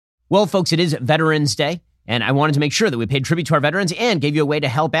Well, folks, it is Veterans Day, and I wanted to make sure that we paid tribute to our veterans and gave you a way to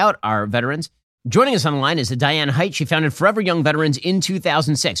help out our veterans. Joining us on the line is Diane Height. She founded Forever Young Veterans in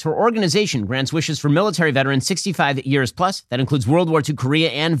 2006. Her organization grants wishes for military veterans 65 years plus. That includes World War II, Korea,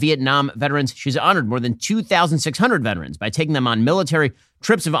 and Vietnam veterans. She's honored more than 2,600 veterans by taking them on military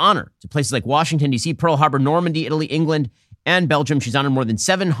trips of honor to places like Washington, D.C., Pearl Harbor, Normandy, Italy, England, and Belgium. She's honored more than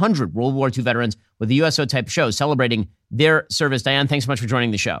 700 World War II veterans with a USO-type show celebrating their service. Diane, thanks so much for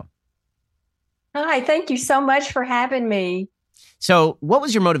joining the show. Hi, thank you so much for having me. So what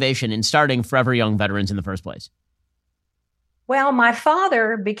was your motivation in starting Forever Young Veterans in the first place? Well, my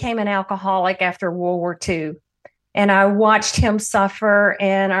father became an alcoholic after World War II, and I watched him suffer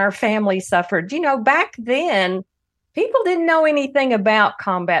and our family suffered. You know, back then, people didn't know anything about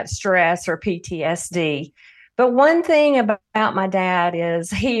combat stress or PTSD. But one thing about my dad is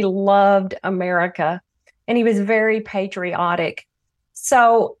he loved America, and he was very patriotic.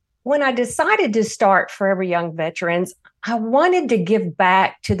 So when I decided to start Forever Young Veterans, I wanted to give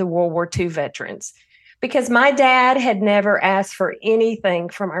back to the World War II veterans because my dad had never asked for anything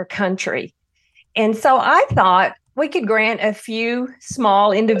from our country. And so I thought we could grant a few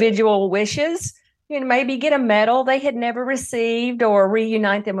small individual wishes, maybe get a medal they had never received or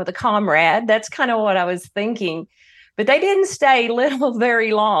reunite them with a comrade. That's kind of what I was thinking. But they didn't stay little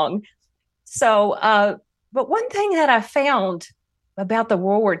very long. So, but one thing that I found about the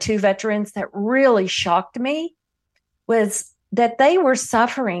World War II veterans that really shocked me was that they were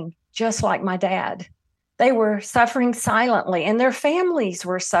suffering just like my dad. They were suffering silently, and their families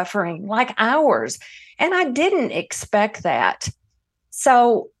were suffering like ours. And I didn't expect that.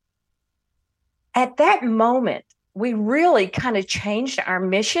 So at that moment, we really kind of changed our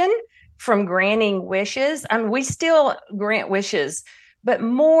mission from granting wishes. And we still grant wishes, but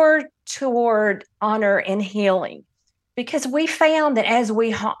more toward honor and healing. Because we found that as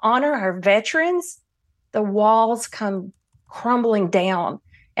we honor our veterans, the walls come crumbling down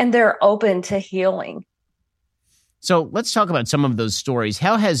and they're open to healing. So let's talk about some of those stories.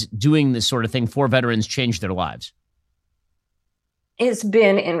 How has doing this sort of thing for veterans changed their lives? It's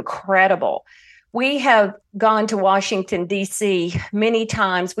been incredible. We have gone to Washington, D.C. many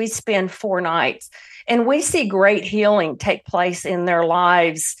times. We spend 4 nights and we see great healing take place in their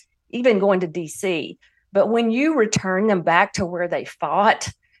lives, even going to D.C. But when you return them back to where they fought,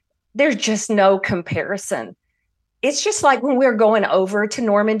 there's just no comparison. It's just like when we're going over to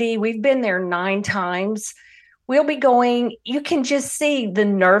Normandy, we've been there 9 times. We'll be going, you can just see the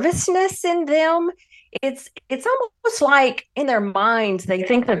nervousness in them. It's almost like in their minds, they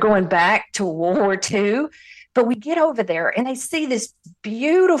think they're going back to World War II. But we get over there and they see this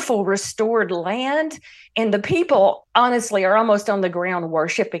beautiful restored land. And the people, honestly, are almost on the ground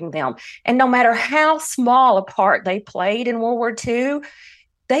worshiping them. And no matter how small a part they played in World War II,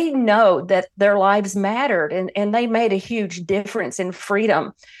 they know that their lives mattered and they made a huge difference in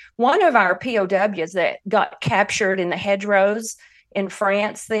freedom. One of our POWs that got captured in the hedgerows in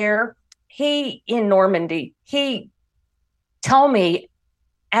France there, in Normandy, he told me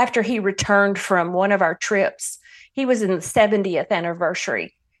after he returned from one of our trips, he was in the 70th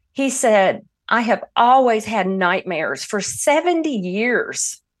anniversary. He said, I have always had nightmares for 70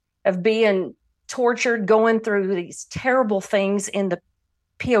 years of being tortured, going through these terrible things in the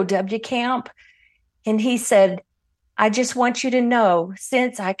POW camp. And he said, I just want you to know,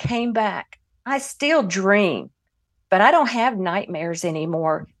 since I came back, I still dream, but I don't have nightmares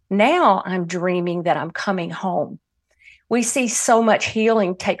anymore. Now I'm dreaming that I'm coming home. We see so much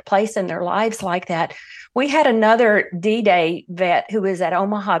healing take place in their lives like that. We had another D-Day vet who was at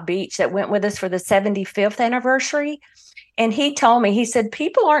Omaha Beach that went with us for the 75th anniversary. And he told me, he said,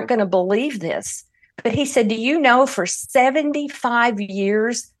 people aren't going to believe this. But he said, do you know for 75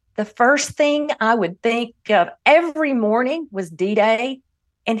 years, the first thing I would think of every morning was D-Day.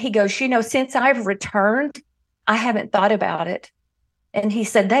 And he goes, since I've returned, I haven't thought about it. And he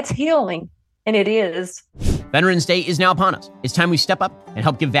said, that's healing. And it is. Veterans Day is now upon us. It's time we step up and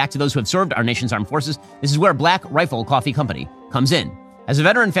help give back to those who have served our nation's armed forces. This is where Black Rifle Coffee Company comes in. As a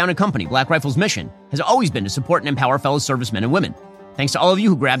veteran-founded company, Black Rifle's mission has always been to support and empower fellow servicemen and women. Thanks to all of you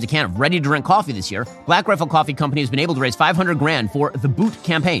who grabbed a can of ready-to-drink coffee this year, Black Rifle Coffee Company has been able to raise $500,000 for the Boot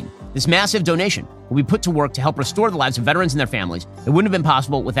campaign. This massive donation will be put to work to help restore the lives of veterans and their families. It wouldn't have been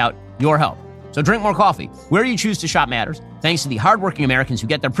possible without your help. So drink more coffee. Where you choose to shop matters. Thanks to the hardworking Americans who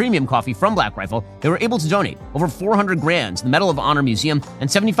get their premium coffee from Black Rifle, they were able to donate over $400,000 to the Medal of Honor Museum and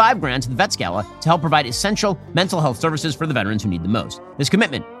 $75,000 to the Vets Gala to help provide essential mental health services for the veterans who need them most. This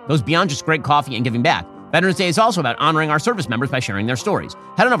commitment goes beyond just great coffee and giving back. Veterans Day is also about honoring our service members by sharing their stories.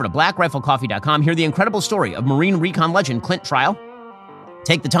 Head on over to blackriflecoffee.com. Hear the incredible story of Marine Recon legend Clint Trial.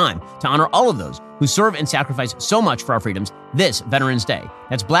 Take the time to honor all of those who serve and sacrifice so much for our freedoms this Veterans Day.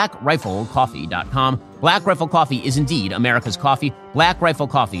 That's BlackRifleCoffee.com. Black Rifle Coffee is indeed America's coffee.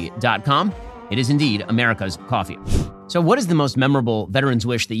 BlackRifleCoffee.com. It is indeed America's coffee. So what is the most memorable veterans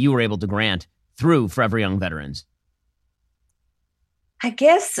wish that you were able to grant through Forever Young Veterans? I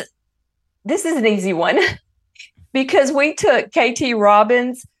guess this is an easy one because we took KT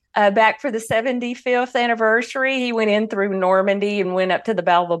Robbins back for the 75th anniversary. He went in through Normandy and went up to the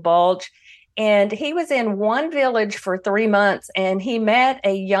Battle of the Bulge. And he was in one village for 3 months, and he met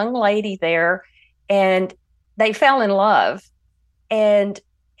a young lady there, and they fell in love. And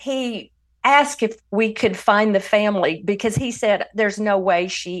he asked if we could find the family because he said there's no way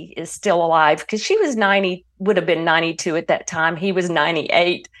she is still alive because she was 90, would have been 92 at that time. He was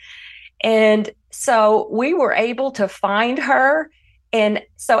 98. And so we were able to find her. And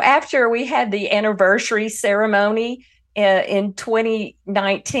so after we had the anniversary ceremony in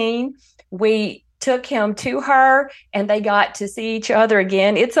 2019, we took him to her and they got to see each other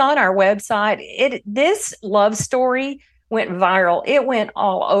again. It's on our website. This love story went viral. It went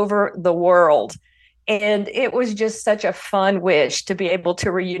all over the world. And it was just such a fun wish to be able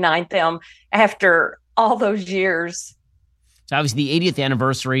to reunite them after all those years. So obviously the 80th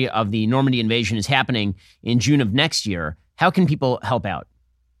anniversary of the Normandy invasion is happening in June of next year. How can people help out?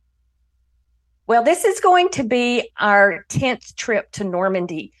 Well, this is going to be our 10th trip to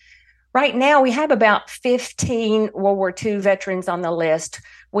Normandy. Right now, we have about 15 World War II veterans on the list.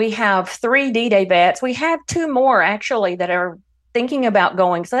 We have 3 D-Day vets. We have 2 more, actually, that are thinking about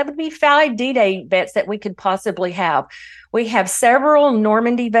going. So that would be 5 D-Day vets that we could possibly have. We have several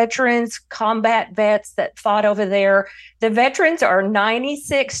Normandy veterans, combat vets that fought over there. The veterans are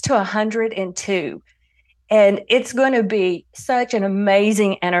 96 to 102. And it's going to be such an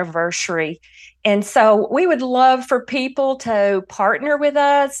amazing anniversary. And so we would love for people to partner with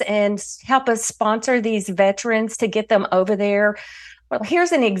us and help us sponsor these veterans to get them over there. Well,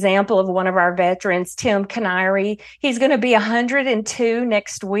 here's an example of one of our veterans, Tim Canary. He's going to be 102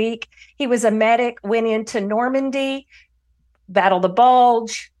 next week. He was a medic, went into Normandy, Battle of the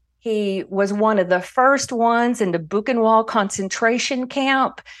Bulge. He was one of the first ones in the Buchenwald concentration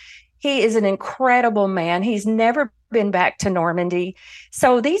camp. He is an incredible man. He's never been back to Normandy.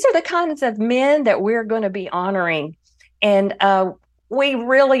 So these are the kinds of men that we're going to be honoring. And we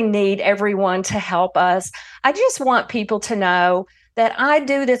really need everyone to help us. I just want people to know that I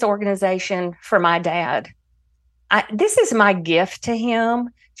do this organization for my dad. This is my gift to him,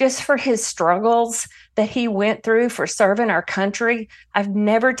 just for his struggles that he went through for serving our country. I've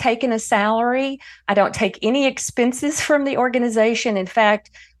never taken a salary. I don't take any expenses from the organization. In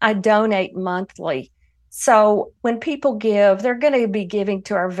fact, I donate monthly. So when people give, they're going to be giving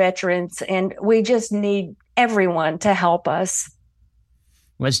to our veterans, and we just need everyone to help us.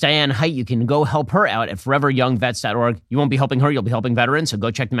 Well, it's Diane Height. You can go help her out at foreveryoungvets.org. You won't be helping her, you'll be helping veterans, so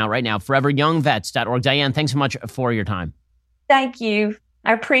go check them out right now, foreveryoungvets.org. Diane, thanks so much for your time. Thank you.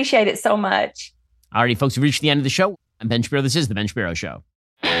 I appreciate it so much. All righty, folks, we've reached the end of the show. I'm Ben Shapiro. This is The Ben Shapiro Show.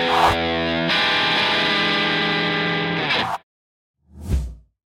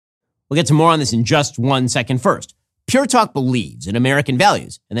 We'll get to more on this in just 1 second. First, Pure Talk believes in American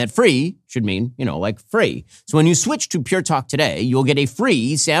values, and that free should mean, like free. So when you switch to Pure Talk today, you'll get a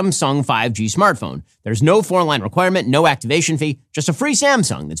free Samsung 5G smartphone. There's no foreign-line requirement, no activation fee, just a free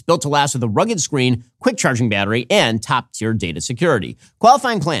Samsung that's built to last with a rugged screen, quick charging battery, and top-tier data security.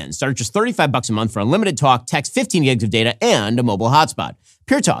 Qualifying plans start at just $35 a month for unlimited talk, text, 15 gigs of data, and a mobile hotspot.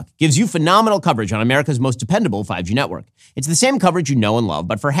 Pure Talk gives you phenomenal coverage on America's most dependable 5G network. It's the same coverage you know and love,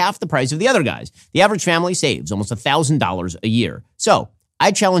 but for half the price of the other guys. The average family saves almost $1,000 a year. So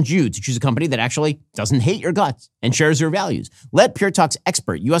I challenge you to choose a company that actually doesn't hate your guts and shares your values. Let Pure Talk's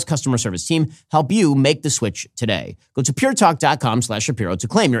expert U.S. customer service team help you make the switch today. Go to puretalk.com/Shapiro to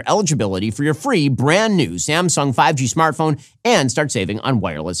claim your eligibility for your free brand new Samsung 5G smartphone and start saving on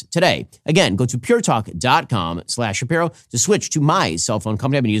wireless today. Again, go to puretalk.com/Shapiro to switch to my cell phone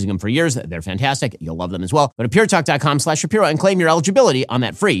company. I've been using them for years. They're fantastic. You'll love them as well. Go to puretalk.com/Shapiro and claim your eligibility on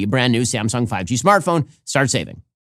that free brand new Samsung 5G smartphone. Start saving.